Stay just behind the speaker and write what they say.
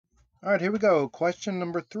All right, here we go. Question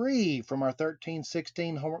number 3 from our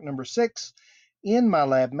 1316 homework number 6 in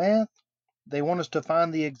MyLab Math. They want us to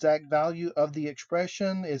find the exact value of the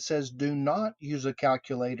expression. It says do not use a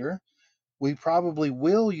calculator. We probably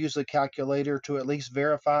will use a calculator to at least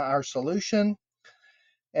verify our solution.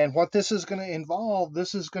 And what this is going to involve,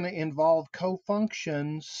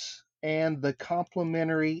 cofunctions and the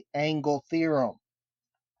complementary angle theorem.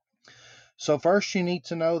 So first you need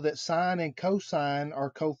to know that sine and cosine are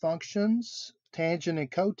cofunctions, tangent and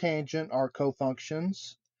cotangent are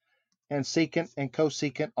cofunctions, and secant and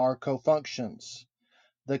cosecant are cofunctions.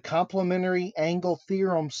 The complementary angle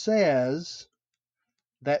theorem says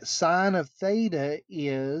that sine of theta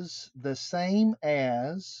is the same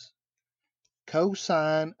as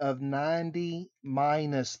cosine of 90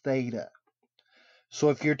 minus theta. So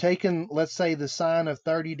if you're taking, let's say, the sine of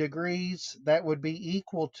 30 degrees, that would be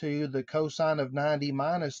equal to the cosine of 90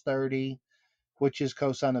 minus 30, which is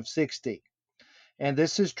cosine of 60. And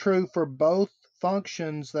this is true for both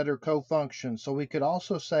functions that are cofunctions. So we could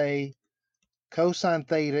also say cosine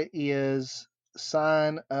theta is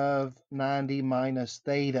sine of 90 minus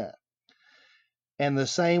theta. And the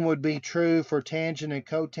same would be true for tangent and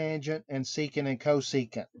cotangent and secant and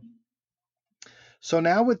cosecant. So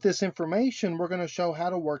now with this information, we're going to show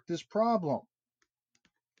how to work this problem.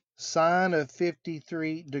 Sine of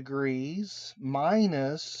 53 degrees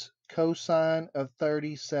minus cosine of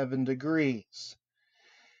 37 degrees.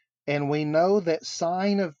 And we know that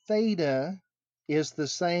sine of theta is the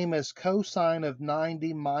same as cosine of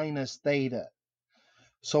 90 minus theta.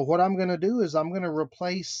 So what I'm going to do is I'm going to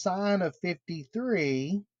replace sine of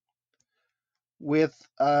 53 with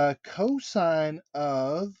cosine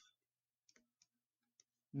of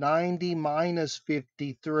 90 minus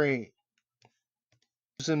 53.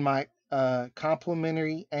 Using my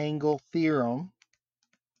complementary angle theorem,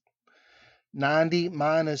 90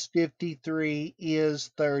 minus 53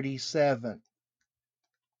 is 37.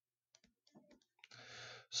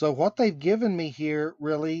 So what they've given me here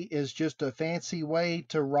really is just a fancy way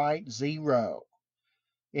to write 0.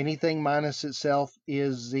 Anything minus itself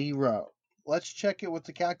is 0. Let's check it with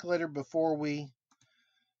the calculator before we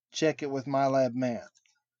check it with MyLab Math.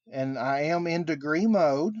 And I am in degree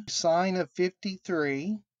mode. Sine of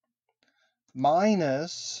 53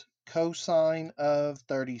 minus cosine of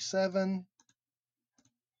 37,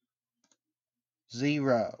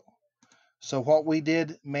 0. So what we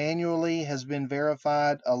did manually has been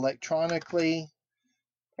verified electronically,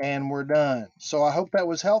 and we're done. So I hope that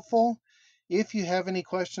was helpful. If you have any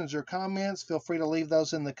questions or comments, feel free to leave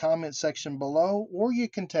those in the comment section below, or you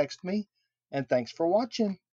can text me. And thanks for watching.